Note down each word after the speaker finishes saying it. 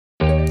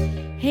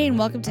Hey, and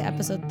welcome to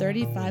episode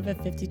 35 of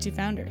 52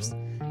 Founders.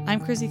 I'm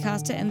Chrissy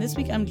Costa, and this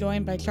week I'm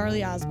joined by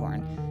Charlie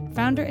Osborn,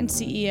 founder and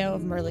CEO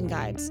of Merlin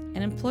Guides,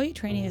 an employee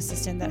training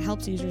assistant that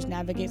helps users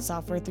navigate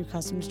software through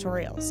custom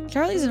tutorials.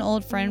 Charlie's an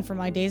old friend from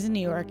my days in New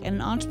York and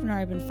an entrepreneur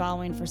I've been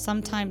following for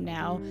some time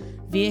now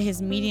via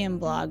his Medium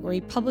blog where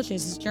he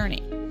publishes his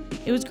journey.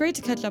 It was great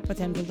to catch up with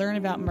him to learn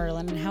about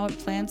Merlin and how it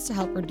plans to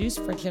help reduce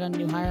friction on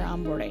new hire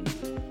onboarding.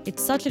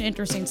 It's such an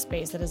interesting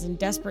space that is in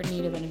desperate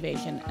need of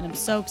innovation, and I'm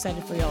so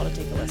excited for y'all to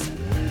take a listen.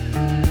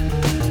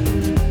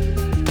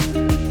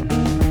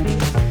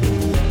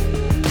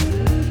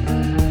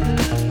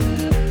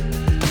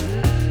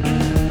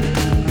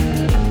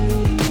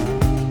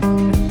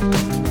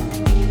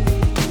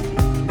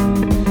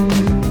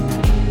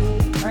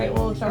 All right,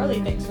 well,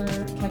 Charlie, thanks for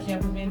catching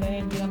up with me today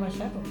and being on my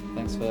show.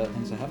 Thanks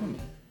for having me.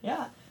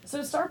 Yeah.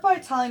 So start by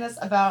telling us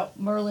about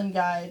Merlin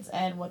Guides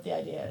and what the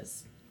idea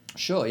is.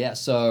 Sure, yeah.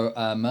 So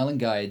Merlin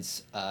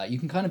Guides, you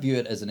can kind of view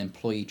it as an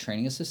employee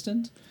training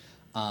assistant.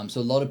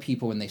 So a lot of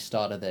people, when they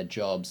start at their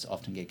jobs,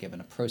 often get given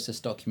a process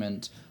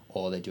document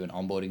or they do an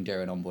onboarding day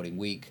or an onboarding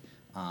week.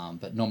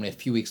 But normally a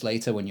few weeks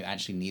later, when you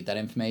actually need that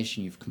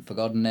information, you've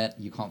forgotten it,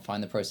 you can't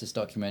find the process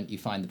document, you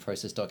find the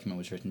process document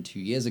was written 2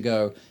 years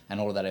ago, and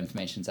all of that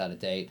information's out of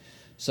date.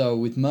 So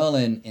with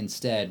Merlin,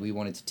 instead, we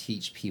wanted to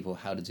teach people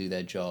how to do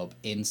their job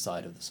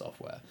inside of the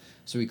software.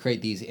 So we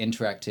create these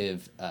interactive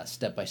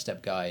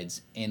step-by-step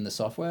guides in the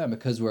software, and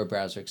because we're a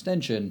browser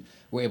extension,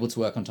 we're able to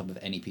work on top of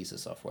any piece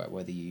of software,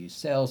 whether you use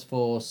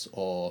Salesforce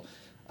or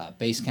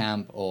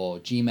Basecamp or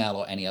Gmail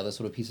or any other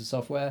sort of piece of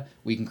software.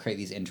 We can create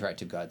these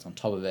interactive guides on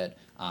top of it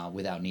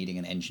without needing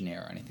an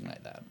engineer or anything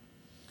like that.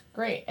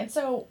 Great. And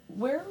so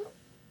where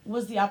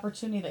was the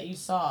opportunity that you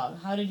saw?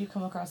 How did you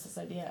come across this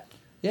idea?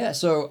 Yeah,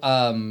 so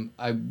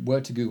I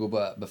worked at Google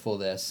before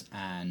this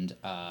and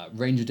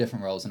range of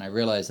different roles, and I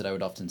realized that I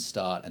would often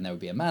start and there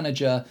would be a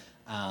manager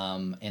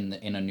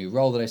in a new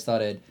role that I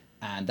started,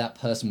 and that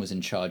person was in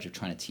charge of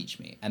trying to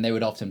teach me. And they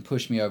would often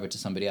push me over to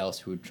somebody else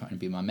who would try to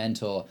be my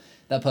mentor.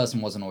 That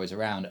person wasn't always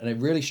around. And it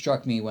really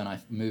struck me when I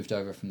moved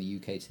over from the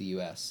UK to the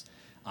US.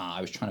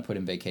 I was trying to put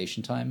in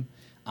vacation time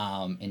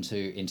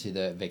into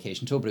the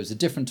vacation tool, but it was a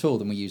different tool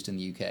than we used in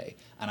the UK,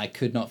 and I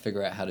could not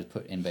figure out how to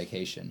put in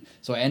vacation.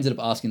 So I ended up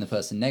asking the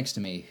person next to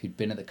me who'd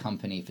been at the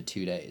company for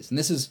 2 days, and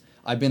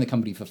I'd been at the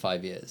company for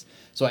 5 years.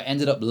 So I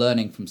ended up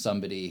learning from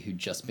somebody who'd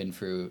just been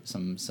through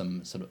some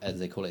sort of, as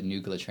they call it,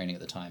 nuclear training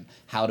at the time,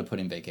 how to put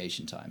in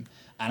vacation time.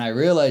 And I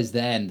realized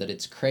then that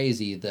it's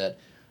crazy that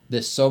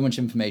there's so much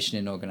information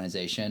in an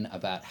organization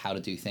about how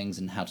to do things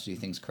and how to do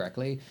things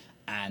correctly.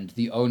 And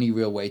the only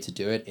real way to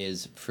do it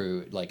is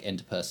through like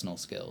interpersonal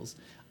skills.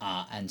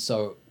 And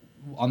so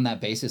on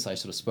that basis, I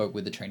sort of spoke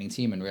with the training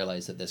team and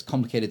realized that there's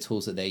complicated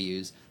tools that they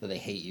use that they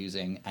hate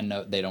using and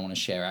no, they don't want to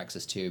share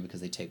access to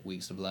because they take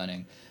weeks of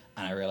learning.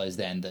 And I realized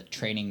then that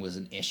training was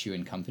an issue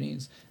in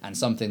companies and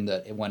something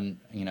that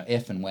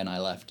if and when I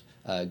left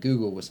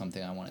Google was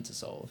something I wanted to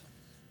solve.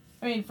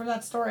 I mean, from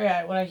that story,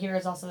 what I hear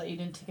is also that you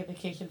didn't take a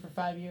vacation for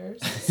 5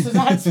 years. So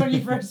that's when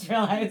you first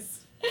realized.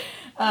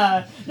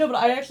 No, but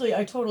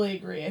I totally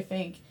agree. I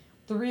think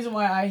the reason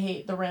why I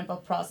hate the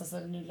ramp-up process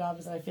at a new job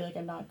is that I feel like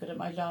I'm not good at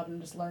my job and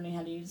I'm just learning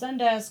how to use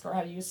Zendesk or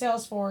how to use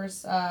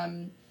Salesforce.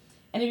 And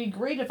it'd be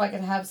great if I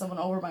could have someone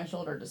over my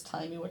shoulder just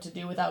telling me what to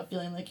do without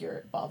feeling like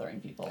you're bothering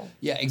people.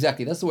 Yeah,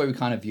 exactly. That's the way we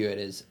kind of view it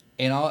is,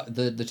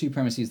 the two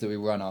premises that we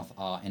run off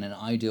are, in an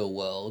ideal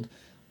world,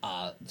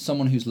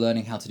 someone who's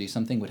learning how to do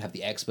something would have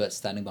the expert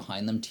standing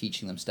behind them,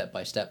 teaching them step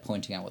by step,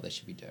 pointing out what they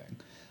should be doing.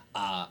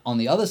 On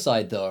the other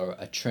side, though,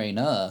 a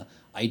trainer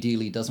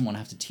ideally doesn't want to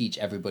have to teach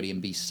everybody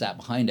and be sat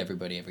behind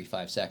everybody every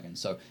 5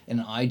 seconds. So in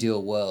an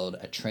ideal world,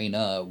 a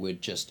trainer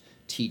would just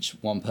teach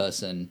one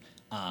person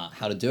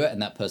how to do it,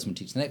 and that person would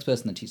teach the next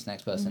person, then teach the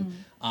next person.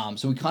 Mm-hmm.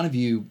 So we kind of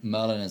view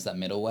Merlin as that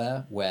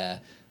middleware,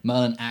 where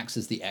Merlin acts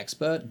as the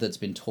expert that's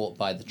been taught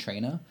by the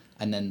trainer,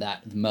 and then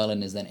that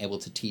Merlin is then able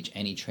to teach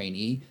any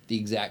trainee the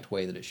exact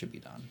way that it should be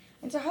done.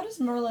 And so how does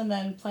Merlin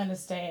then plan to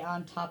stay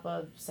on top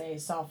of, say,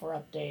 software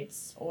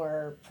updates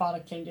or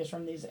product changes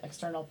from these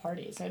external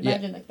parties? I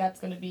imagine that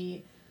that's going to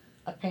be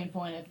a pain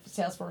point if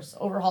Salesforce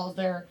overhauls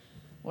their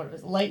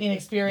Lightning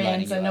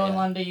experience and no one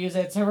wanted to use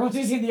it, so everyone's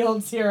using the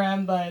old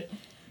CRM. But,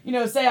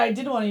 say I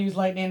did want to use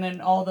Lightning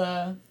and all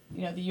the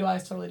UI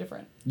is totally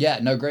different. Yeah,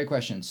 no, great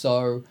question.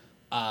 So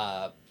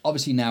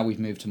obviously now we've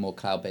moved to more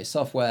cloud-based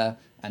software,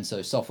 and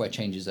so software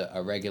changes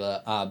are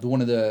regular.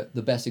 One of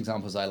the best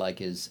examples I like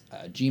is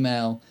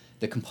Gmail.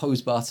 The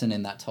compose button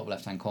in that top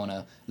left-hand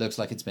corner looks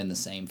like it's been the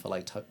same for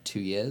like 2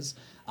 years.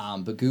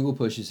 But Google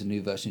pushes a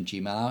new version of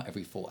Gmail out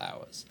every 4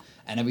 hours.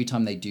 And every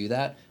time they do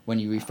that, when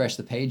you refresh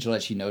the page, you'll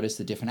actually notice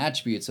the different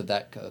attributes of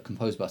that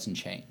compose button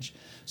change.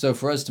 So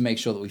for us to make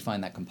sure that we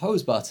find that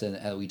compose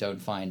button, we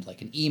don't find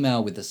like an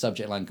email with the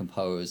subject line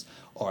compose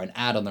or an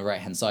ad on the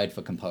right-hand side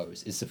for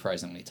compose is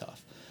surprisingly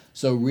tough.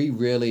 So we've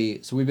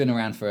been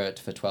around for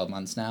 12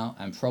 months now,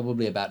 and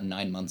probably about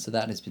 9 months of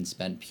that has been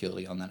spent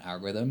purely on that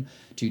algorithm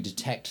to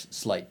detect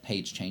slight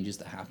page changes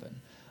that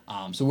happen.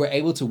 So we're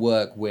able to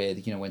work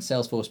with, when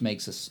Salesforce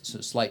makes a sort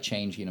of slight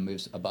change,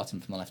 moves a button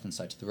from the left-hand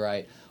side to the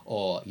right,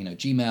 or,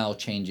 Gmail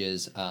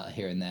changes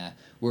here and there,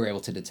 we're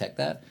able to detect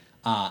that,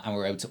 and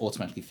we're able to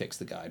automatically fix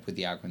the guide with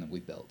the algorithm that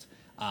we've built.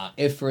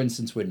 If, for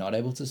instance, we're not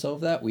able to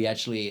solve that, we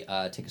actually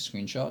take a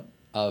screenshot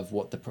of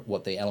what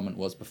the element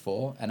was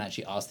before and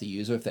actually ask the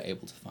user if they're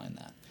able to find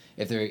that.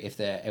 If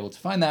they're able to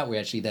find that, we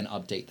actually then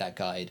update that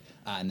guide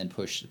and then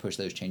push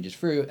those changes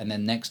through. And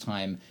then next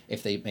time,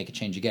 if they make a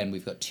change again,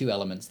 we've got two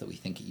elements that we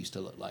think it used to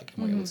look like,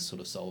 and we're able to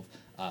sort of solve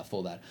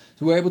for that.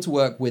 So we're able to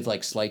work with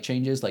like slight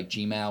changes, like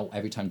Gmail.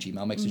 Every time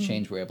Gmail makes a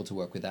change, we're able to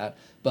work with that.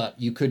 But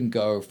you couldn't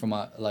go from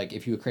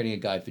if you were creating a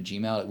guide for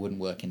Gmail, it wouldn't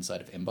work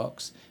inside of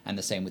Inbox. And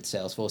the same with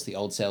Salesforce. The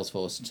old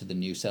Salesforce to the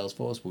new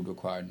Salesforce would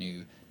require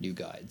new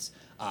guides.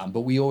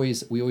 But we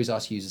always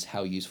ask users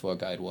how useful a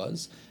guide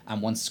was,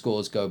 and once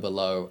scores go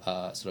below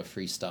sort of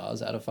 3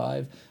 stars out of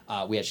 5,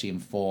 we actually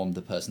inform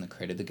the person that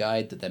created the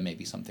guide that there may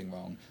be something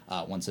wrong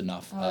once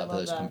enough of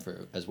those come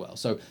through as well.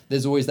 So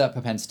there's always that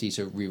propensity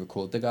to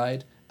re-record the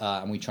guide,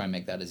 and we try and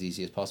make that as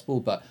easy as possible.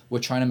 But we're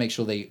trying to make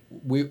sure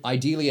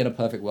ideally in a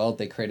perfect world,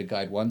 they create a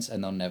guide once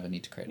and they'll never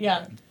need to create it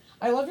again.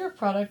 I love your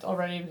product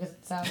already because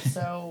it sounds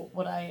so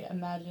what I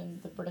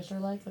imagine the British are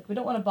like. Like, we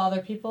don't want to bother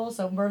people,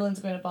 so Merlin's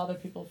going to bother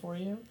people for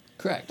you.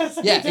 Correct.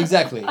 Yeah,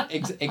 exactly.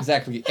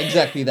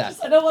 Exactly that.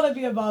 I don't want to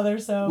be a bother,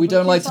 so... We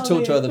don't like to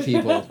talk to other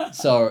people,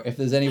 so if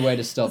there's any way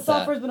to stop that... The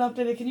software's been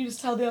updated. Can you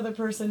just tell the other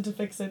person to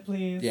fix it,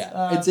 please?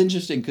 Yeah, it's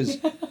interesting because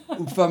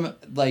from,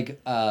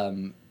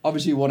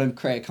 obviously you want to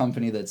create a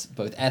company that's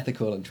both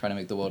ethical and trying to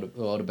make the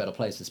world a better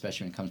place,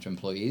 especially when it comes to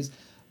employees,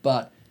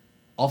 but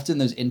often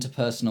those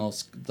interpersonal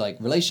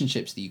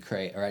relationships that you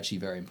create are actually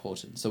very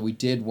important. So we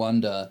did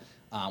wonder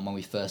when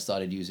we first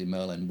started using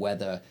Merlin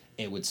whether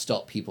it would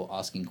stop people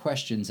asking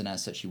questions, and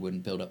as such you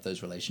wouldn't build up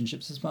those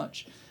relationships as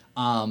much.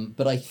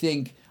 But I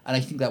think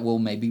that will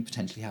maybe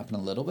potentially happen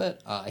a little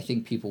bit. I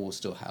think people will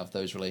still have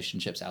those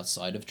relationships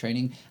outside of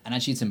training, and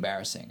actually it's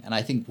embarrassing. And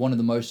I think one of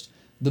the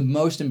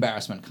most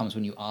embarrassment comes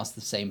when you ask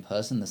the same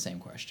person the same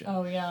question.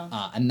 Oh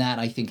yeah. And that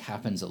I think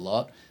happens a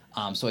lot.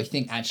 So I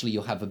think actually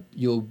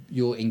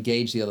you'll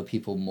engage the other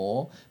people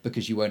more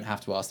because you won't have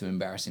to ask them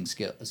embarrassing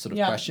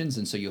questions,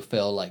 and so you'll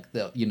feel like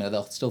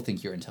they'll still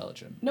think you're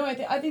intelligent. No,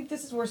 I think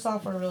this is where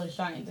software really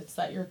shines. It's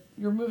that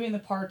you're moving the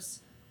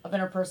parts of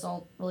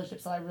interpersonal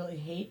relationships that I really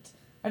hate.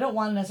 I don't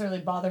want to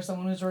necessarily bother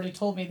someone who's already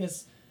told me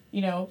this,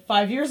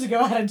 5 years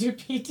ago how to do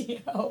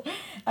PTO,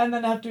 and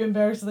then have to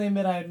embarrassingly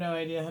admit I had no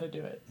idea how to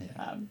do it.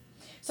 Yeah.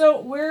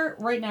 So we're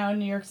right now in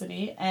New York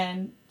City,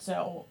 and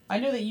so I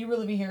know that you were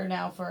living here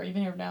now you've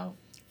been here now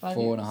 5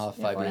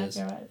 years.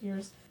 5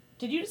 years.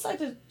 Did you decide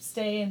to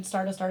stay and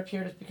start a startup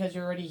here just because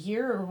you're already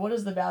here, or what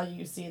is the value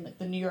you see in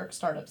the New York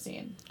startup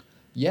scene?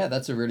 Yeah,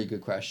 that's a really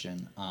good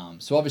question.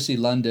 So obviously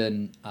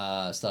London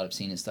startup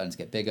scene is starting to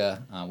get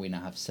bigger. We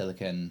now have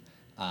Silicon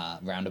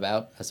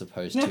Roundabout as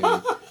opposed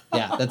to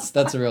yeah,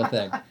 that's a real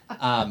thing.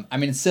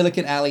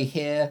 Silicon Alley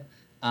here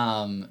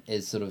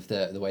is sort of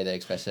the way they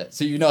express it.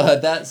 So you've not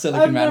heard that?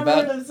 Silicon Roundabout? I've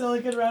never heard of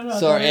Silicon Roundabout.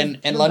 So in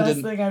London... the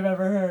best thing I've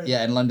ever heard.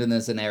 Yeah, in London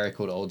there's an area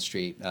called Old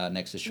Street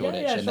next to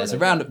Shoreditch, and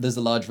Shoreditch. there's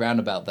a large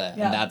roundabout there,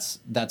 and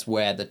that's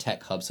where the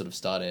tech hub sort of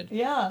started.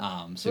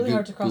 Yeah, so really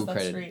hard to cross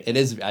that street. It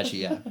is,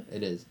 actually, yeah,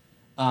 it is.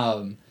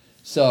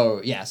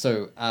 So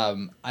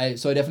I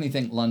definitely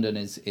think London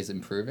is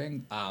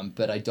improving,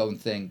 but I don't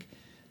think...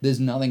 There's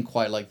nothing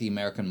quite like the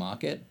American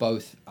market,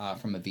 both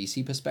from a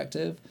VC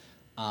perspective,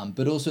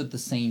 but also at the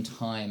same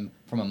time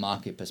from a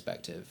market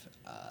perspective.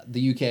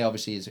 The UK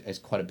obviously is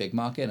quite a big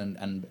market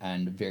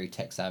and very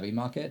tech-savvy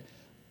market,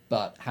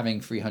 but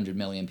having 300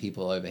 million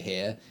people over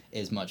here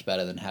is much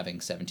better than having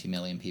 70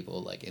 million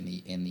people like in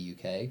the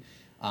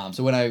UK.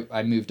 So when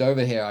I moved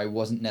over here, I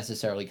wasn't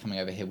necessarily coming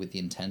over here with the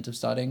intent of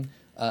starting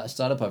a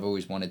startup. I've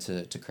always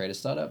wanted to create a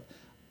startup.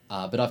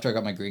 But after I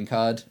got my green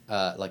card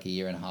like a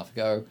year and a half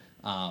ago,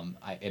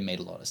 it made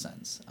a lot of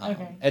sense.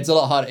 Okay. It's a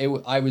lot harder.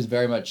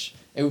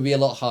 It would be a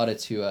lot harder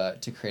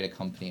to create a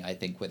company, I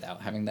think,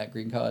 without having that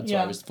green card. So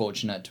I was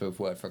fortunate to have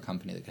worked for a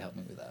company that could help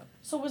me with that.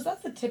 So was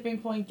that the tipping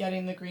point,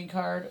 getting the green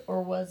card,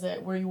 or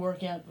were you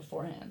working on it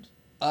beforehand?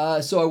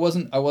 So I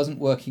wasn't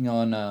working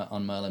on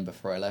Merlin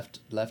before I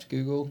left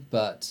Google,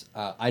 but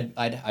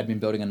I'd been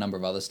building a number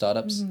of other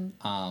startups,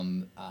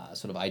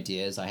 sort of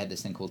ideas. I had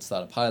this thing called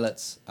Startup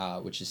Pilots,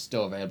 which is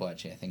still available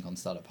actually, I think, on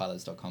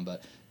startuppilots.com.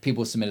 But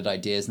people submitted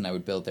ideas, and I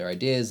would build their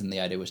ideas, and the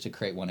idea was to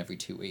create one every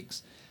 2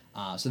 weeks.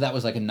 So that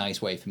was like a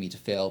nice way for me to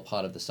feel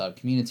part of the startup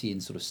community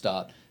and sort of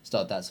start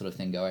that sort of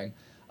thing going.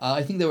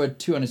 I think there were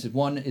two answers.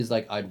 One is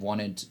like I'd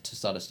wanted to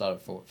start a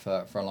startup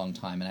for a long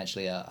time, and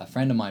actually a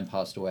friend of mine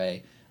passed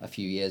away a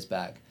few years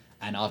back,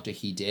 and after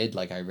he did,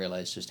 I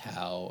realized just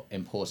how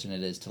important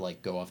it is to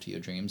go after your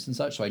dreams and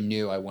such. So I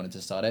knew I wanted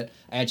to start it.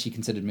 I actually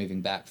considered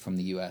moving back from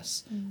the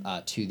US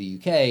to the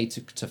UK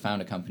to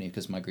found a company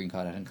because my green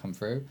card hadn't come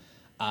through.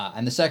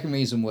 And the second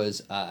reason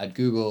was at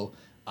Google,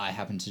 I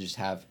happened to just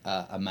have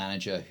a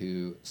manager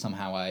who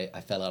somehow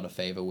I fell out of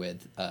favor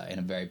with in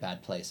a very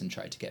bad place and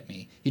tried to get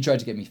me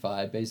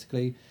fired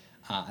basically.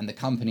 And the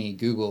company,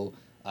 Google,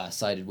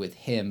 sided with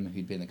him,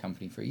 who'd been in the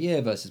company for a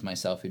year, versus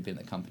myself, who'd been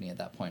in the company at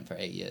that point for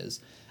 8 years.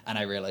 And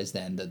I realized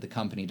then that the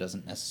company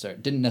didn't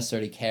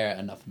necessarily care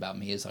enough about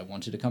me as I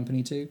wanted a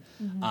company to.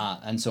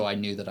 And so I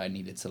knew that I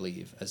needed to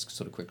leave as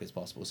sort of quickly as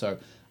possible. So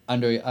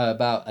under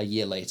about a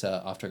year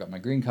later, after I got my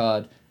green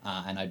card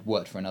and I'd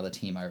worked for another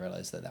team, I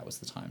realized that was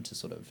the time to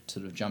sort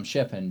of jump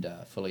ship and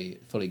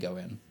fully go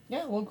in.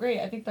 Yeah, well,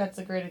 great. I think that's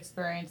a great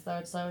experience, though.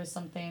 It's always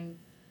something,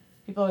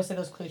 people always say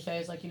those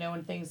cliches, like,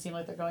 when things seem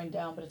like they're going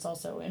down, but it's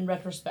also, in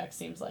retrospect,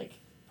 seems like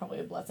probably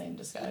a blessing in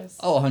disguise.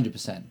 Oh,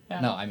 100%.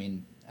 Yeah. No, I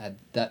mean,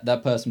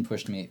 that person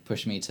pushed me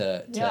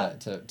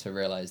to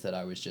realize that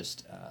I was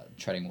just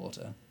treading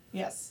water.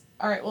 Yes.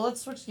 All right, well,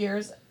 let's switch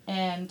gears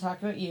and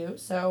talk about you.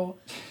 So,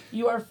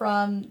 you are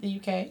from the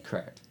UK?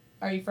 Correct.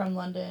 Are you from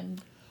London?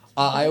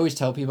 I always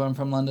tell people I'm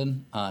from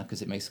London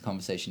because it makes the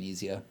conversation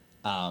easier.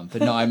 But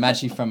no, I'm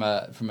actually from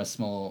a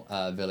small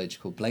village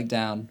called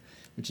Blakedown,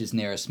 which is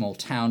near a small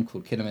town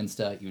called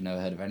Kidderminster. You've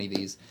never heard of any of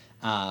these.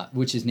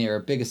 Which is near a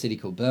bigger city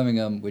called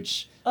Birmingham,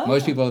 which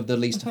most people at the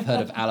least have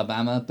heard of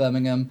Alabama,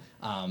 Birmingham,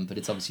 but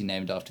it's obviously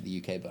named after the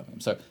UK Birmingham.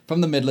 So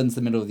from the Midlands,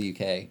 the middle of the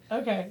UK.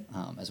 Okay.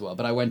 As well.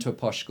 But I went to a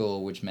posh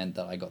school, which meant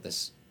that I got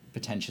this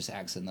pretentious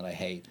accent that I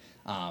hate.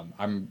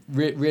 I'm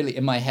really,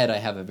 in my head, I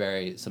have a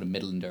very sort of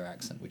Midlander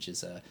accent, which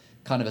is a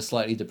kind of a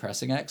slightly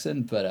depressing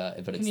accent, but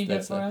it's... Can you do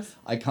it for us?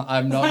 I can't,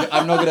 I'm not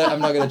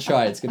gonna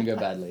try. It's gonna go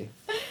badly.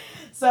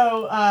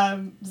 So,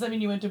 does that mean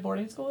you went to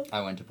boarding school?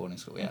 I went to boarding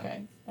school, yeah.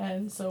 Okay.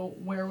 And so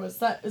where was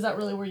that? Is that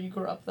really where you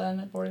grew up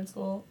then, at boarding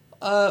school?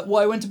 Well,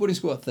 I went to boarding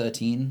school at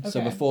 13. Okay. So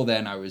before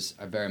then, I was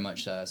very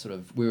much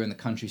we were in the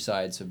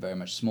countryside, so very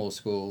much small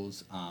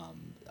schools,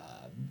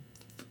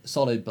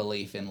 solid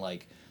belief in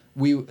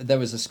there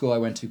was a school I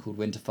went to called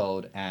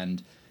Winterfold,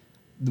 and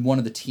one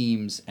of the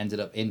teams ended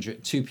up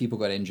injured. 2 people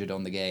got injured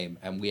on the game,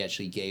 and we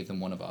actually gave them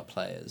one of our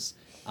players.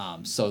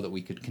 So that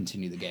we could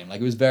continue the game. It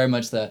was very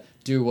much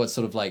what's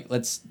sort of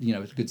let's,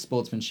 good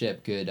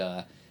sportsmanship, good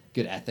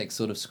ethics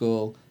sort of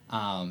school.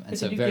 And but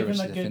so did you very give much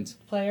them a good the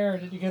player, or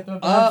did you give them a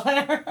bad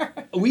player?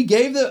 We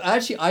gave them,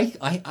 actually,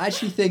 I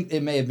actually think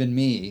it may have been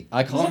me.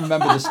 I can't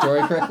remember the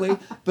story correctly,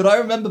 but I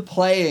remember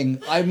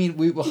playing. I mean,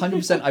 we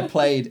 100%, I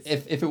played,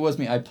 if it was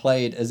me, I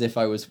played as if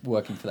I was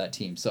working for that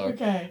team. So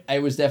okay.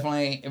 It was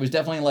definitely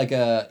like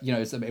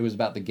it was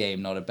about the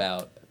game, not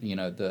about,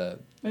 the...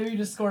 Maybe you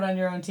just scored on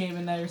your own team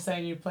and now you're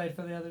saying you played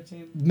for the other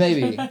team.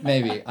 Maybe.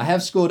 I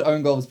have scored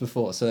own goals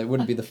before, so it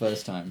wouldn't be the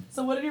first time.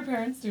 So what did your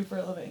parents do for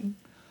a living?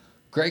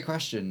 Great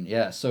question.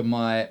 Yeah. So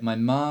my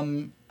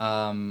mum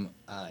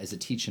is a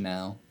teacher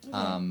now.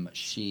 Okay.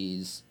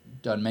 She's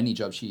done many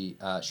jobs.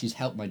 She's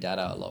helped my dad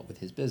out a lot with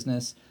his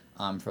business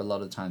for a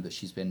lot of time, but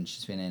she's been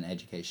in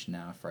education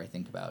now for I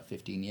think about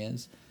 15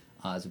 years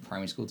as a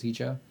primary school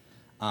teacher.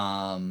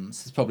 So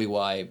that's probably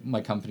why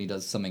my company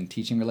does something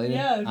teaching related.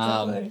 Yeah,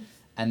 exactly.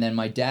 And then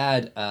my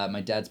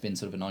dad's been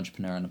sort of an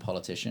entrepreneur and a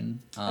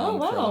politician for a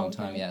long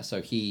time. Okay. Yeah.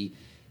 So he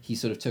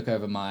sort of took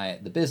over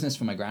the business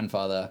from my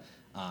grandfather.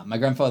 My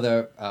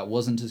grandfather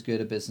wasn't as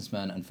good a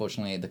businessman.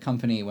 Unfortunately, the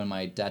company, when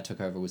my dad took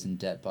over, was in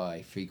debt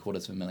by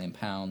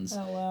 £750,000.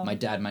 Oh, wow. My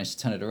dad managed to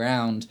turn it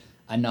around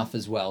enough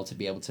as well to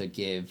be able to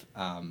give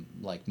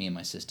me and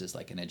my sisters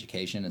an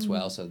education as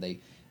well. So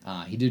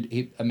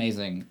he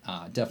amazing.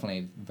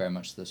 Definitely very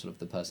much the sort of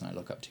the person I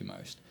look up to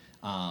most.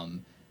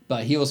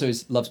 But he also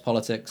loves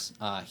politics.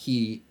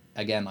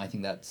 Again, I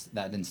think that's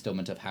that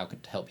instillment of how to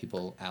help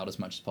people out as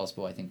much as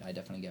possible. I think I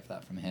definitely get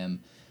that from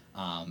him.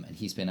 And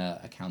he's been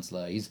a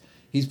counselor.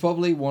 He's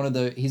probably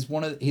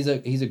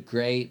he's a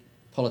great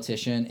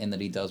politician in that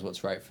he does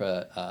what's right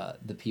for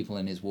the people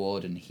in his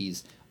ward, and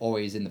he's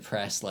always in the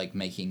press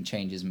making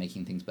changes,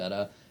 making things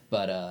better.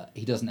 But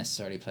he doesn't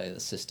necessarily play the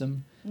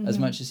system as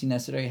much as he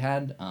necessarily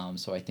had.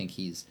 So I think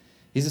he's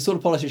the sort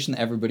of politician that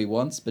everybody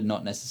wants, but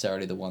not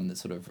necessarily the one that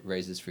sort of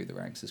raises through the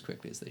ranks as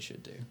quickly as they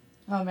should do.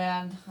 Oh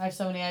man, I have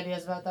so many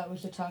ideas about that we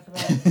should talk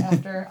about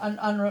after.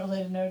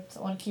 Unrelated notes,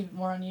 I want to keep it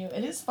more on you.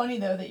 It is funny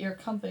though that your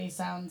company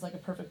sounds like a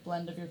perfect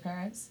blend of your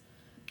parents.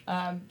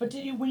 But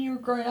when you were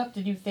growing up,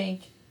 did you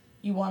think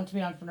you wanted to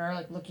be an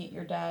entrepreneur, looking at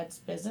your dad's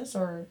business,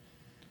 or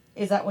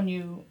is that when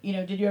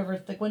did you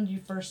ever when did you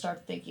first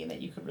start thinking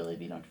that you could really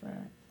be an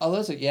entrepreneur?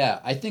 Oh, yeah.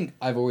 I think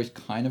I've always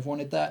kind of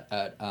wanted that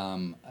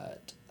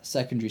at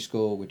secondary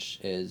school, which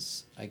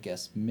is I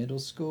guess middle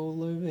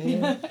school over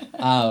here.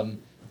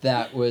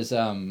 That was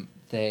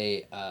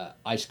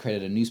I just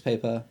created a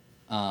newspaper,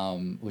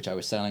 which I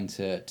was selling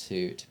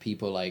to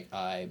people.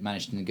 I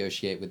managed to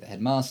negotiate with the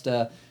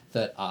headmaster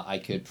that I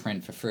could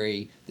print for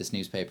free this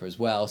newspaper as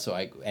well. So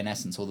in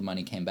essence, all the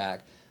money came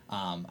back.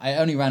 I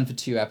only ran for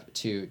two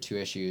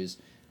issues,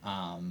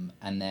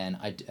 and then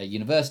at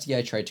university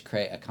I tried to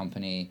create a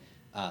company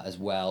as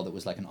well that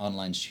was an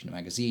online student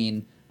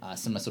magazine,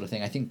 similar sort of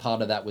thing. I think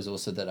part of that was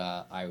also that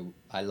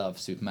I love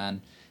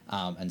Superman.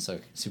 And so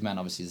Superman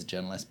obviously is a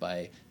journalist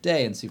by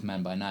day and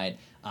Superman by night.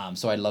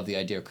 So I love the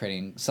idea of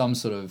creating some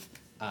sort of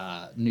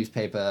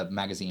newspaper,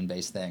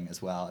 magazine-based thing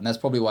as well. And that's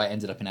probably why I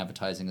ended up in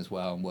advertising as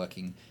well and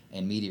working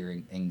in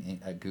media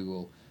at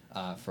Google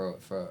for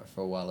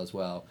a while as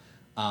well.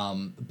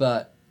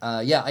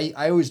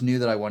 I always knew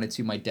that I wanted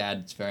to. My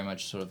dad's very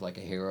much sort of like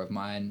a hero of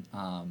mine.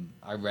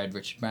 I read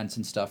Richard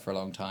Branson stuff for a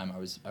long time. I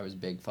was a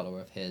big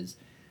follower of his.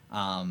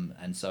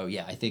 And so,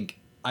 yeah, I think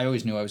I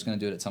always knew I was going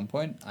to do it at some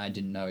point. I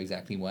didn't know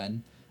exactly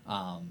when.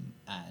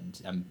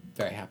 And I'm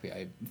very happy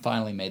I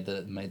finally made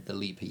the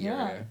leap a year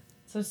ago.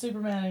 So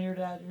Superman and your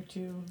dad, you're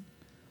two.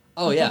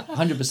 Oh yeah,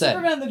 100%.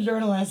 Superman the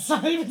journalist.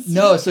 Not even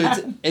no, Superman.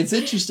 so it's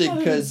interesting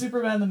because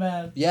Superman the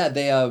man. Yeah,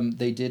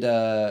 they did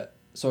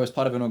so I was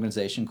part of an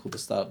organization called the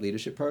Startup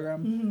Leadership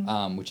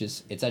Program, which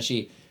is it's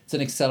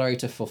an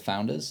accelerator for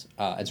founders.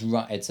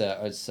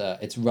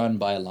 It's run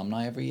by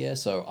alumni every year,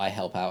 so I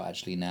help out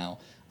actually now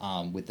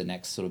with the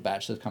next sort of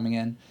batch that's coming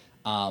in.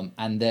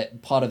 And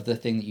that part of the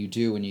thing that you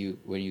do when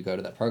you go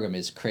to that program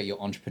is create your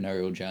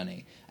entrepreneurial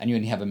journey, and you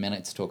only have a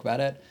minute to talk about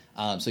it.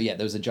 There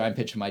was a giant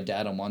picture of my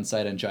dad on one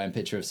side and a giant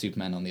picture of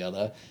Superman on the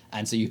other,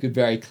 and so you could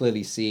very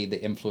clearly see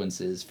the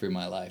influences through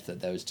my life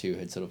that those two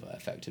had sort of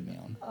affected me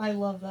on. I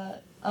love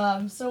that.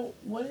 So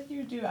what did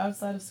you do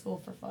outside of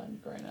school for fun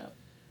growing up?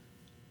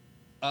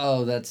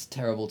 Oh, that's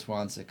terrible to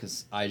answer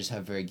because I just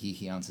have very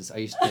geeky answers. I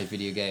used to play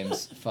video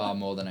games far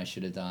more than I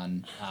should have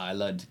done. I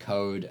learned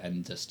code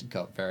and just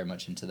got very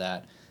much into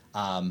that.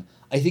 I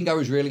think I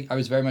was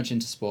very much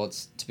into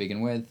sports to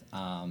begin with,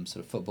 sort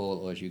of football,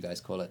 or as you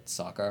guys call it,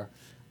 soccer.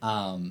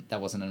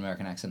 That wasn't an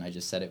American accent. I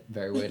just said it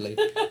very weirdly.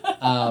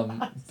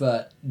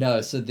 But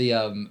no, so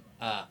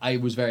I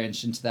was very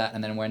interested into that,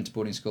 and then went to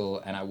boarding school,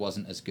 and I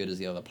wasn't as good as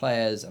the other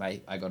players, and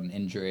I got an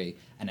injury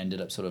and ended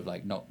up sort of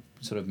like not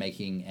sort of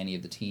making any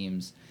of the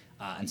teams.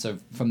 And so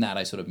from that,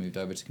 I sort of moved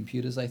over to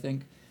computers, I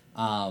think.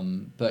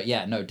 But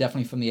yeah, no,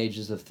 definitely from the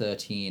ages of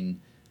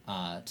 13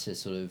 to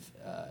sort of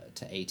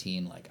to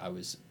 18, like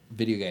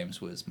video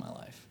games was my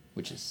life,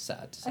 which is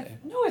sad to say.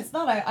 No, it's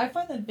not. I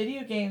find that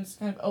video games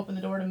kind of open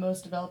the door to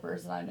most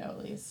developers that I know, at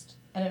least.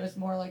 And it was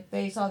more like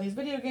they saw these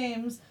video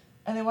games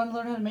and they wanted to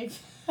learn how to make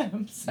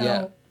them. So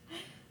yeah.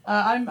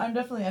 I'm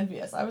definitely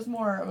envious. I was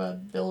more of a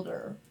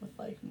builder with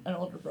like an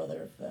older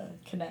brother of the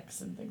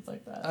Kinects and things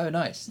like that. Oh,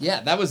 nice.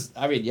 Yeah,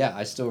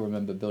 I still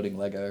remember building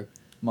Lego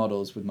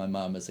models with my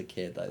mum as a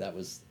kid. Like that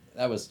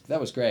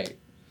was great.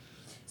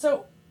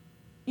 So,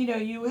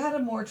 you had a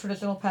more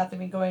traditional path. I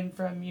mean, going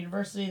from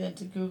university then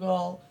to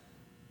Google.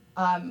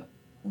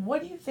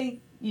 What do you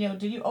think,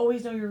 did you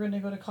always know you were going to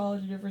go to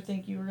college? Did you ever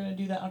think you were going to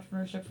do that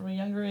entrepreneurship from a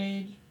younger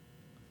age?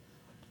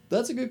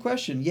 That's a good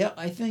question. Yeah,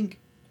 I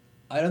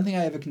don't think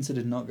I ever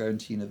considered not going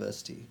to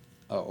university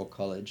or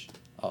college.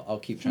 I'll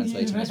keep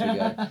translating as we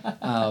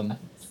go.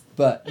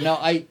 But no,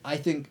 I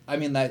think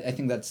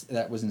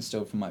that was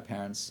instilled from my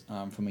parents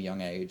from a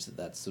young age,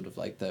 that's sort of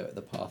like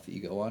the path that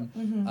you go on.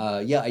 Mm-hmm.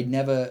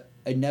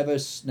 I never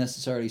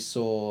necessarily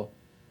saw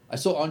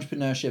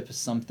entrepreneurship as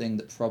something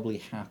that probably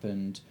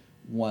happened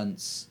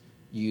once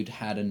you'd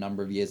had a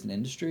number of years in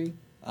industry,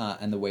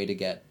 and the way to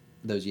get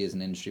those years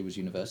in industry was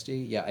university.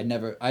 Yeah,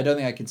 I don't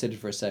think I considered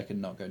for a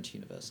second not going to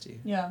university.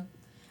 Yeah.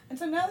 And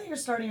so now that you're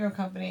starting your own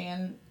company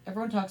and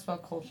everyone talks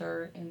about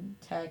culture in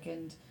tech,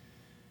 and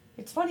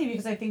it's funny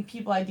because I think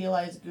people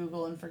idealize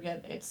Google and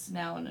forget it's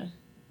now an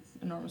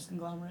enormous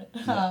conglomerate.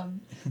 Yeah.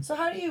 So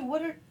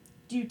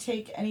do you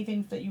take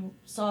anything that you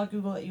saw at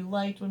Google that you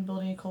liked when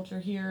building a culture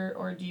here,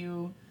 or do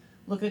you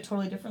look at it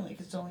totally differently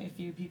because it's only a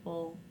few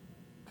people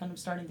kind of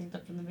starting things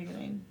up from the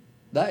beginning?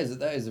 That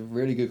is a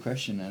really good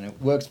question, and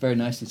it works very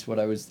nicely to what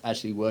I was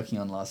actually working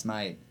on last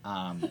night.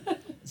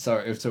 So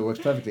it works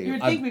perfectly. You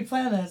would think we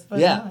planned this, but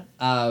yeah.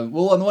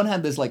 Well, on the one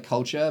hand, there's like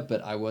culture,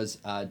 but I was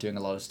doing a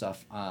lot of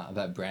stuff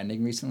about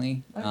branding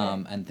recently,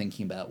 and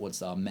thinking about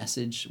what's our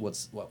message,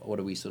 what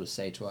do we sort of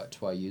say to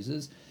our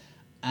users,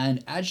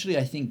 and actually,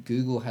 I think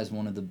Google has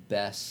one of the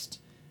best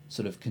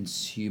sort of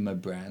consumer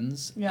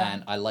brands,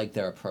 and I like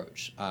their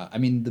approach.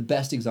 The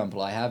best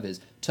example I have is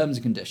terms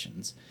and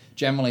conditions.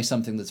 Generally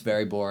something that's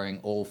very boring,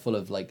 all full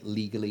of like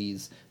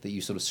legalese that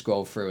you sort of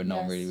scroll through and no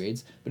one really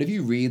reads. But if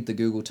you read the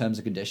Google terms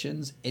and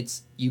conditions,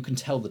 you can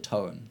tell the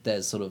tone.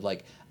 There's sort of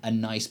like a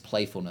nice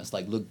playfulness.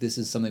 Like, look, this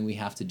is something we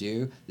have to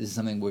do. This is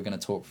something we're going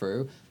to talk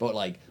through. But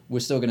like,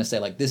 we're still going to say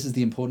like, this is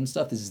the important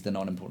stuff. This is the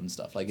non-important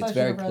stuff. Like, it's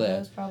very clear.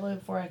 Those probably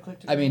before I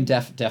clicked.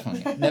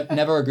 Definitely.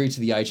 Never agree to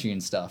the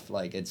iTunes stuff.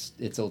 Like,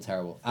 it's all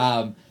terrible.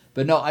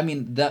 But no,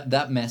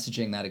 that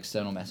messaging, that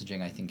external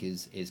messaging, I think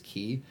is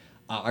key.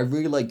 I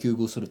really like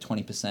Google's sort of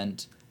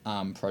 20%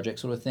 project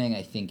sort of thing.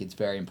 I think it's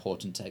very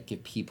important to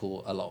give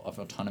people a lot of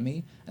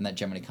autonomy, and that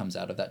generally comes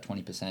out of that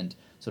 20%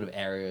 sort of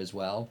area as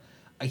well.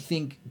 I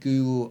think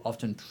Google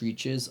often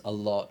preaches a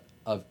lot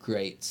of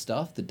great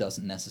stuff that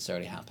doesn't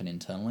necessarily happen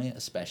internally,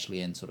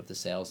 especially in sort of the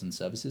sales and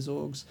services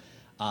orgs.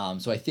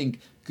 So I think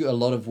a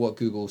lot of what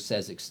Google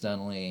says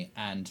externally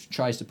and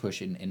tries to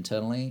push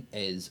internally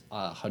is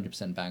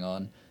 100% bang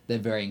on. They're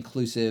very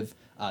inclusive.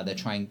 They're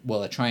trying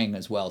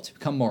as well to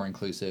become more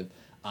inclusive.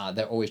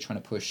 They're always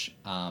trying to push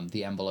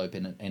the envelope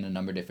in a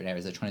number of different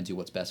areas. They're trying to do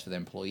what's best for their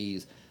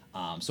employees.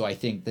 So I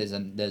think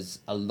there's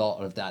a lot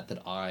of that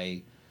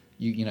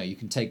you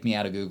can take me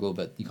out of Google,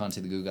 but you can't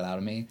take the Google out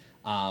of me.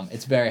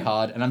 It's very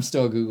hard, and I'm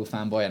still a Google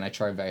fanboy, and I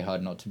try very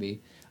hard not to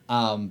be.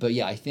 But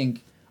yeah, I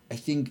think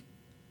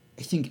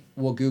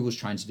what Google's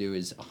trying to do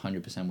is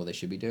 100% what they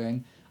should be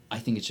doing. I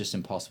think it's just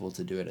impossible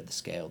to do it at the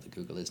scale that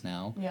Google is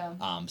now.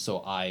 Yeah.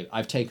 So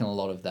I've taken a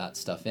lot of that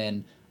stuff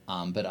in,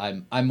 but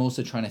I'm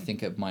also trying to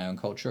think of my own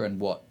culture and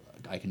what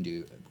I can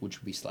do, which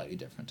would be slightly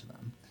different to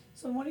them.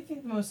 So what do you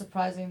think the most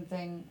surprising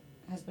thing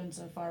has been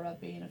so far about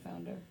being a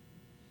founder?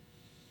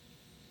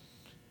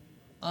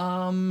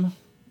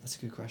 That's a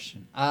good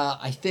question.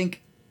 I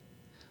think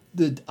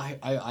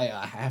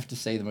I have to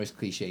say the most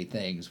cliche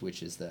things,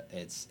 which is that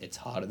it's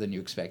harder than you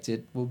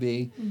expected will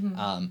be.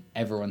 Mm-hmm.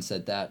 Everyone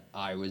said that.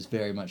 I was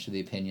very much of the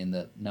opinion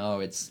that no,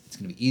 it's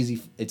gonna be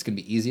easy. It's gonna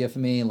be easier for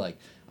me. Like,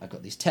 I've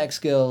got these tech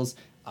skills.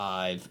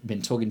 I've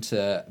been talking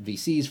to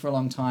VCs for a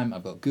long time.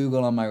 I've got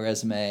Google on my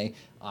resume.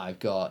 I've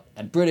got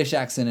a British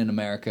accent in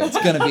America.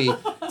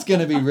 It's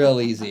gonna be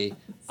real easy.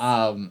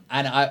 And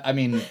I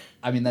mean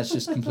that's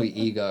just complete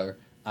ego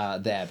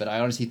there. But I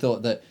honestly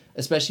thought that,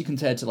 especially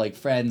compared to like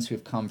friends who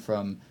have come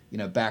from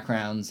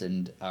backgrounds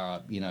and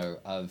of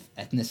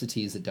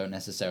ethnicities that don't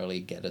necessarily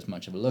get as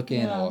much of a look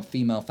in, Yeah. or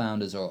female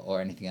founders or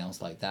anything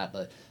else like that,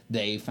 but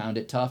they found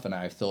it tough, and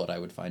I thought I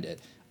would find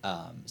it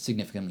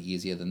significantly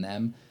easier than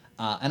them.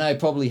 And I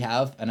probably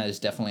have, and there's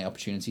definitely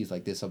opportunities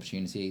like this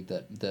opportunity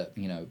that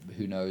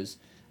who knows.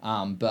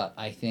 But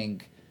I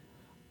think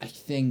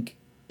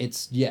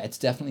it's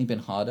definitely been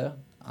harder.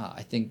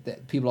 I think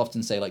that people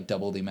often say like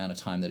double the amount of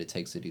time that it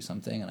takes to do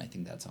something, and I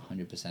think that's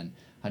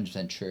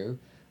 100% true.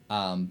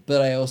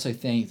 But I also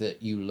think that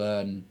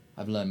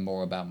I've learned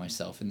more about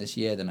myself in this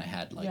year than I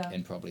had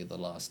in probably the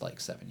last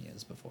 7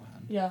 years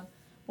beforehand. Yeah.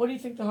 What do you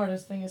think the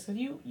hardest thing is?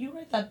 Because you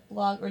write that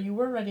blog, or you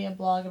were writing a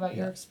blog about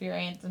your Yeah.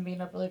 experience and being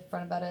really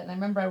upfront about it. And I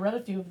remember I read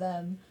a few of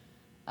them,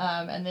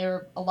 and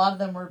a lot of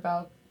them were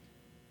about,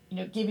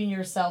 giving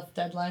yourself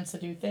deadlines to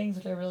do things,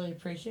 which I really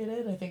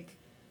appreciated. I think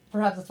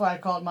perhaps that's why I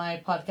called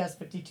my podcast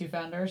 52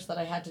 Founders, that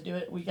I had to do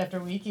it week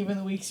after week, even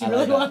the weeks you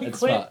really want to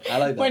quit. I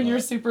like that when a you're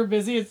lot. super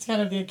busy. It's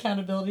kind of the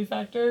accountability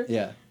factor.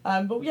 Yeah.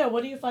 But yeah,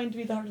 what do you find to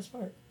be the hardest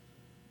part?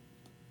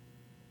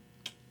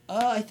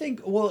 I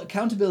think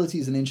accountability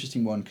is an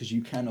interesting one because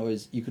you can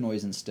always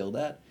instill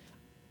that.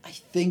 I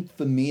think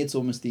for me it's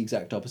almost the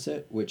exact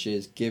opposite, which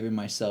is giving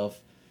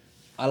myself.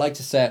 I like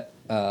to set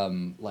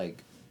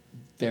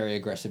very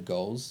aggressive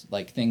goals,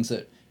 like things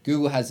that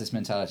Google has this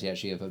mentality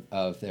actually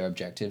of their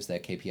objectives, their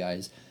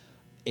KPIs.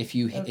 If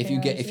you get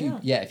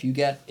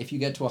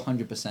to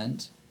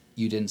 100%,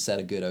 you didn't set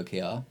a good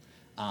OKR.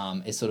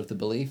 Is sort of the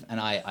belief, and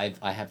I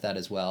have that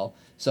as well.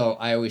 So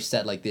I always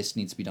set this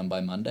needs to be done by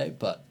Monday,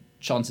 but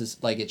chances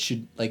it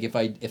should if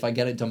I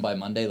get it done by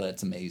Monday,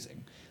 that's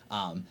amazing.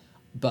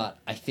 But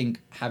I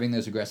think having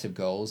those aggressive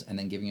goals and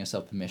then giving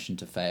yourself permission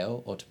to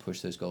fail or to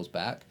push those goals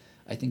back,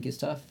 I think is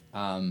tough.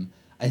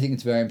 I think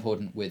it's very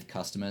important with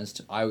customers.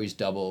 I always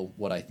double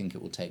what I think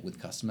it will take with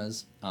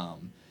customers.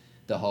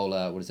 The whole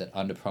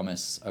under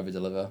promise, over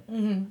deliver,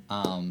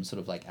 sort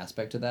of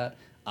aspect of that.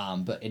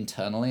 But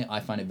internally, I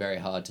find it very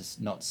hard to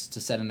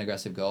set an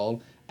aggressive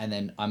goal, and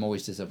then I'm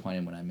always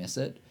disappointed when I miss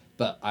it.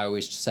 But I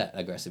always set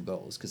aggressive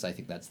goals because I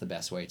think that's the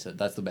best way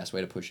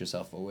to push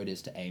yourself forward,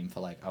 is to aim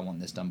for I want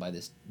this done by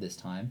this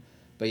time.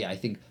 But yeah, I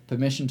think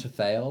permission to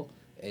fail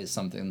is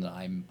something that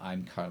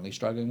I'm currently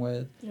struggling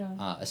with.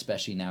 Yeah.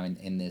 Especially now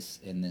in this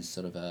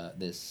sort of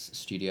this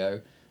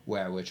studio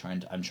where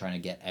I'm trying to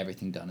get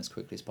everything done as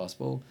quickly as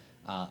possible.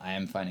 I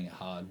am finding it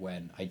hard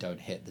when I don't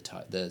hit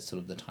the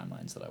sort of the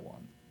timelines that I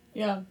want.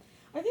 Yeah,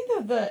 I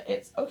think that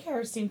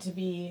OKRs seem to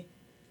be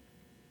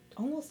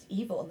almost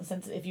evil in the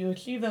sense that if you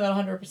achieve them at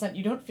 100%,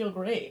 you don't feel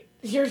great.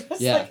 You're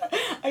just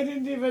I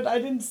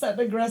didn't set an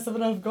aggressive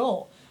enough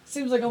goal.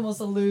 Seems like almost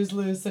a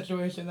lose-lose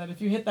situation, that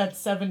if you hit that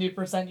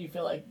 70%, you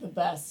feel like the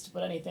best,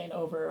 but anything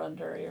over or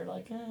under, you're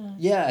like, eh.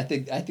 Yeah, I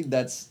think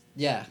that's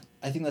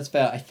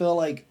fair. I feel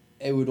like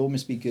it would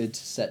almost be good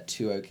to set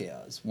two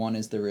OKRs. One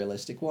is the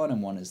realistic one,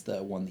 and one is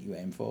the one that you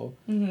aim for.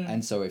 Mm-hmm.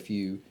 And so if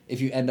you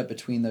end up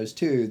between those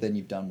two, then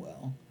you've done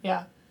well.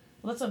 Yeah.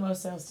 Well, that's what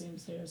most sales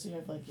teams do. So you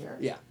have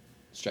your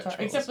stretch goals.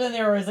 Except then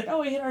they're always like,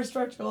 oh, we hit our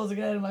stretch goals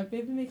again. I'm like,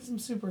 maybe make some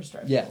super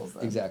stretch goals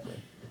then. Exactly.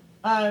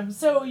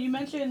 So you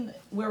mentioned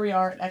where we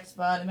are at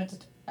Expa, and I meant to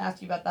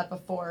ask you about that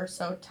before.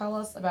 So tell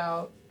us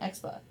about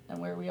Expa and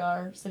where we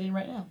are sitting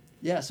right now.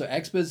 Yeah, so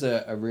Expa is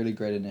a really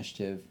great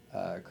initiative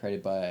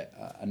created by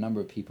a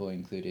number of people,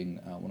 including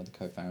one of the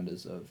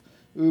co-founders of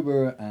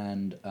Uber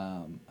and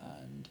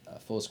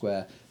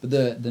Foursquare. But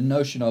the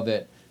notion of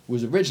it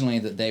was originally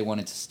that they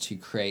wanted to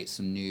create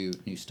some new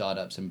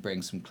startups and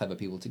bring some clever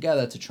people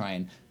together to try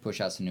and push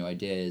out some new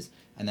ideas.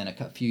 And then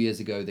a few years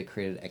ago, they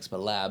created Expa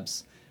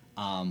Labs,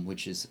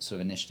 which is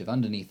sort of initiative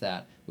underneath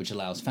that, which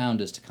allows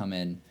founders to come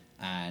in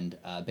and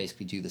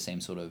basically do the same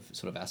sort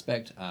of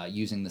aspect,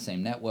 using the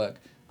same network,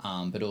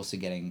 but also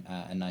getting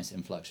a nice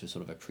influx of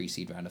sort of a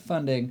pre-seed round of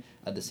funding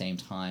at the same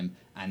time,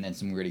 and then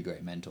some really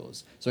great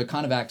mentors. So it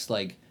kind of acts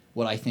like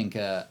what I think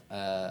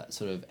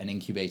sort of an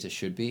incubator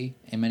should be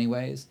in many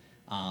ways.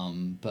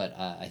 But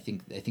I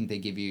think they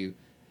give you.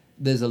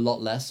 There's a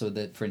lot less. So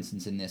that, for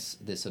instance, in this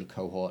sort of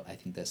cohort, I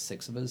think there's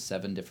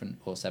 7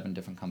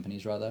 different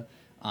companies rather.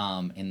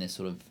 in this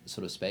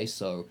sort of space.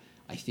 So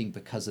I think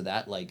because of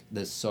that, like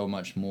there's so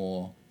much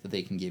more that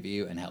they can give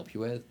you and help you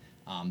with.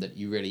 That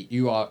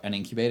you are an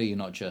incubator. You're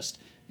not just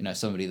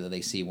somebody that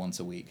they see once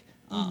a week.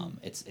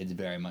 It's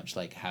very much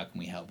like, how can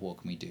we help? What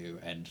can we do?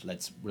 And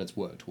let's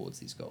work towards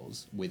these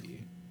goals with you.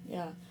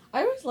 Yeah,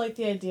 I always like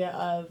the idea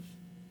of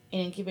an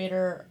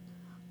incubator,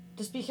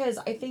 just because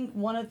I think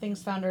one of the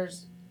things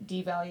founders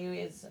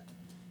devalue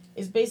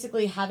is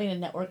basically having a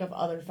network of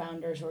other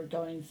founders who are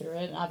going through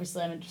it. And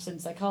obviously, I'm interested in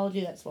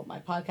psychology. That's what my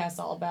podcast is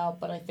all about.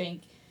 But I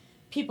think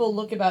people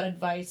look about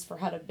advice for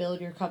how to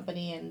build your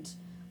company and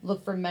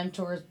look for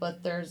mentors.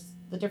 But there's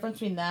the difference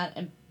between that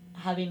and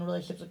having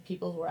relationships with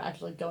people who are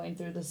actually going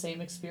through the same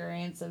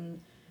experience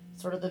and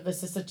sort of the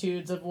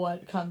vicissitudes of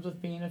what comes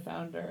with being a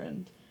founder.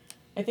 And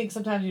I think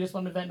sometimes you just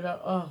want to vent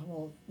about, oh,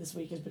 well, this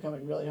week is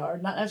becoming really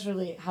hard. Not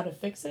necessarily how to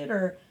fix it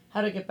or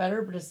how to get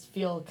better, but just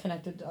feel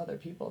connected to other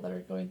people that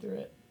are going through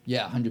it.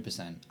 Yeah,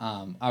 100%.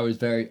 I was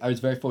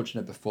very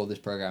fortunate before this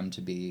program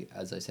to be,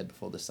 as I said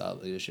before, the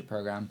Startup Leadership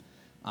Program,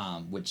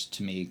 which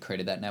to me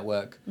created that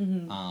network.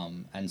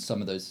 And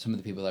some of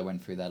the people I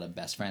went through that are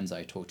best friends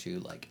I talk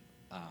to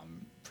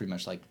pretty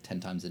much 10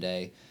 times a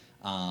day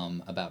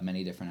about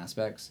many different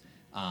aspects.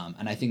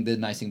 And I think the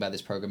nice thing about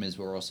this program is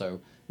we're also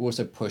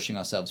pushing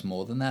ourselves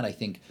more than that. I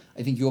think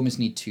you almost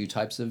need two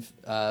types of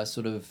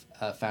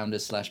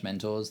founders /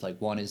 mentors. Like,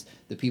 one is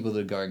the people that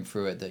are going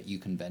through it that you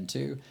can vent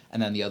to,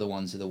 and then the other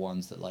ones are the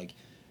ones that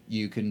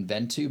you can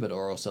vent to, but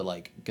are also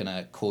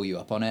gonna call you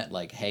up on it.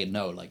 Like, hey,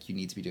 no, you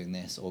need to be doing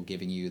this, or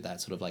giving you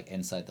that sort of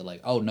insight that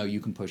oh no,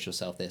 you can push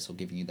yourself this, or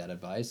giving you that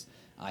advice.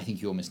 I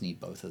think you almost need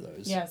both of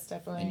those. Yes,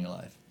 definitely. In your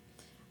life.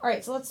 All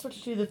right, so let's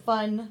switch to the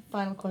fun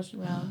final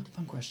question round.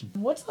 Fun question.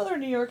 What's the other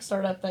New York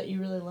startup that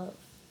you really love?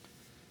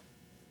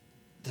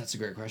 That's a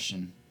great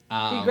question.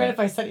 It'd be great if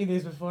I sent you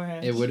these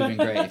beforehand. It would have been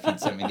great if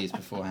you'd sent me these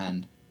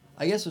beforehand.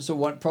 I guess so.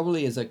 What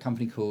probably is a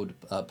company called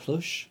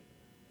Plush.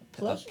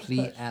 Plush?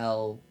 Plush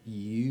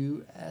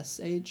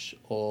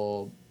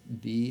or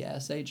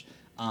BSH.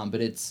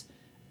 But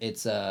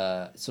it's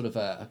a sort of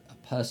a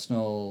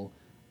personal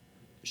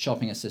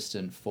shopping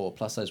assistant for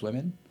plus size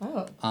women.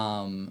 Oh.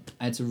 And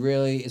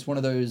it's one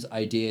of those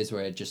ideas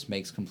where it just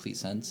makes complete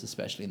sense,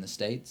 especially in the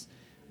States.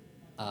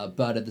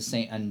 But at the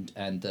same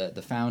and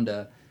the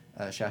founder,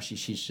 Shashi,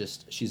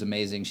 she's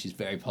amazing. She's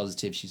very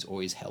positive. She's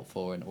always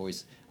helpful, and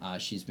always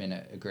she's been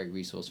a great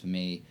resource for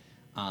me.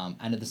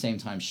 And at the same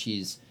time,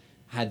 she's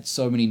had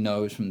so many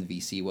no's from the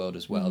VC world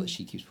as well that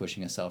she keeps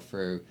pushing herself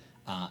through.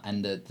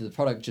 And the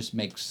product just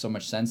makes so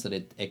much sense that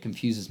it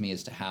confuses me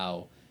as to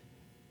how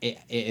it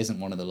isn't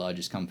one of the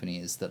largest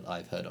companies that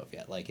I've heard of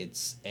yet.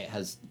 It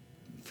has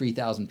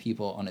 3,000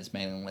 people on its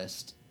mailing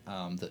list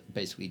that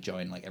basically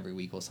join every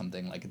week or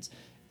something.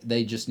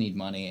 They just need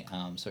money.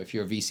 So if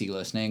you're a VC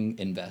listening,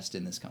 invest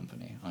in this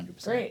company,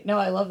 100%. Great. No,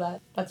 I love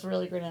that. That's a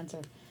really great answer.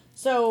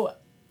 So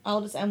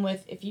I'll just end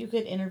with, if you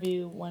could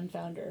interview one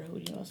founder, who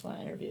would you most want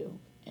to interview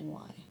and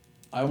why?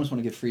 I almost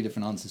want to give 3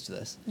 different answers to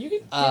this. You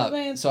could give my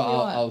answer. So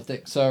I'll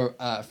think. So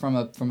from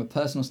a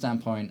personal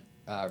standpoint,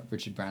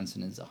 Richard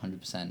Branson is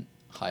 100%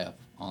 high up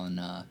on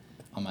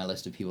my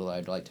list of people that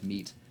I'd like to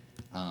meet.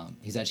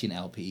 He's actually an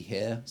LP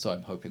here, so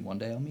I'm hoping one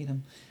day I'll meet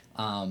him.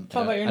 Talk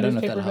about your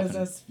newspaper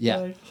business.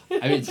 Yeah.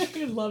 I mean,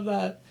 I love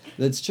that.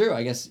 That's true,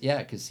 I guess. Yeah,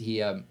 because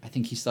he, I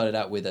think he started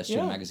out with a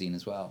student magazine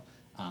as well.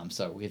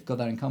 So we've got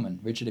that in common.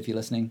 Richard, if you're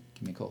listening,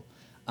 give me a call.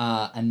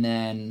 And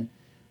then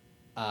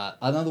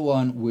another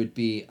one would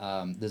be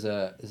there's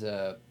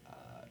a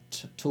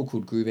tool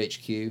called Groove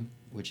HQ,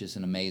 which is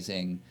an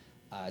amazing.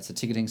 It's a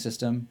ticketing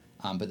system.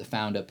 But the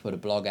founder put a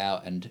blog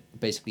out, and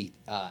basically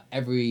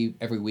every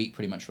week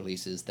pretty much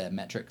releases their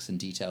metrics and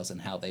details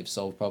and how they've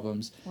solved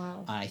problems.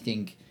 Wow. And I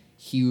think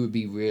he would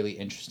be really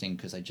interesting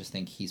because I just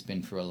think he's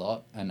been through a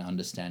lot and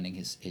understanding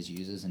his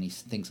users, and he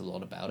thinks a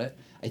lot about it.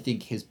 I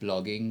think his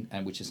blogging,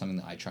 and which is something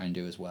that I try and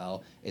do as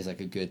well, is a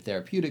good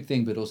therapeutic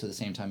thing, but also at the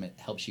same time it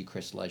helps you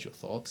crystallize your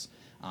thoughts.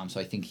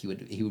 So I think he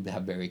would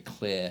have very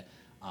clear,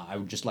 I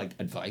would just like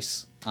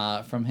advice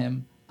from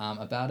him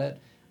about it.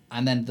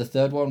 And then the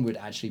third one would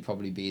actually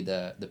probably be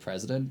the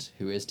president,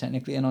 who is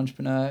technically an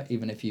entrepreneur,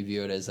 even if you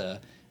view it as a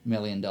 $1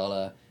 million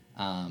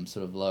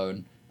sort of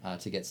loan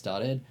to get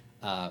started.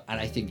 And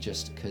I think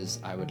just because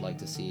I would like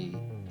to see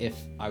if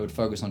I would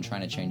focus on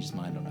trying to change his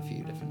mind on a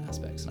few different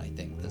aspects, and I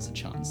think there's a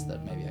chance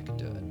that maybe I could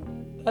do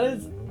it. That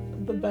is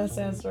the best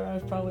answer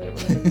I've probably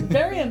ever heard.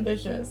 Very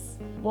ambitious.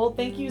 Well,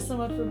 thank you so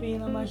much for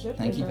being on my show.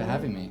 Thank you for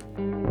having me.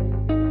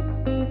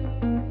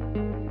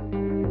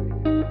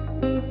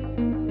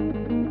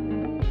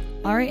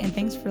 All right, and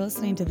thanks for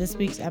listening to this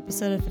week's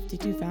episode of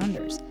 52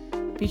 Founders.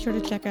 Be sure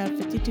to check out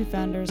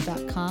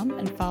 52founders.com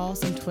and follow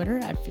us on Twitter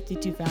at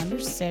 52founders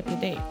to stay up to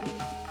date.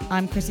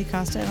 I'm Chrissy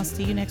Costa, and I'll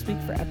see you next week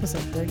for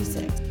episode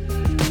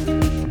 36.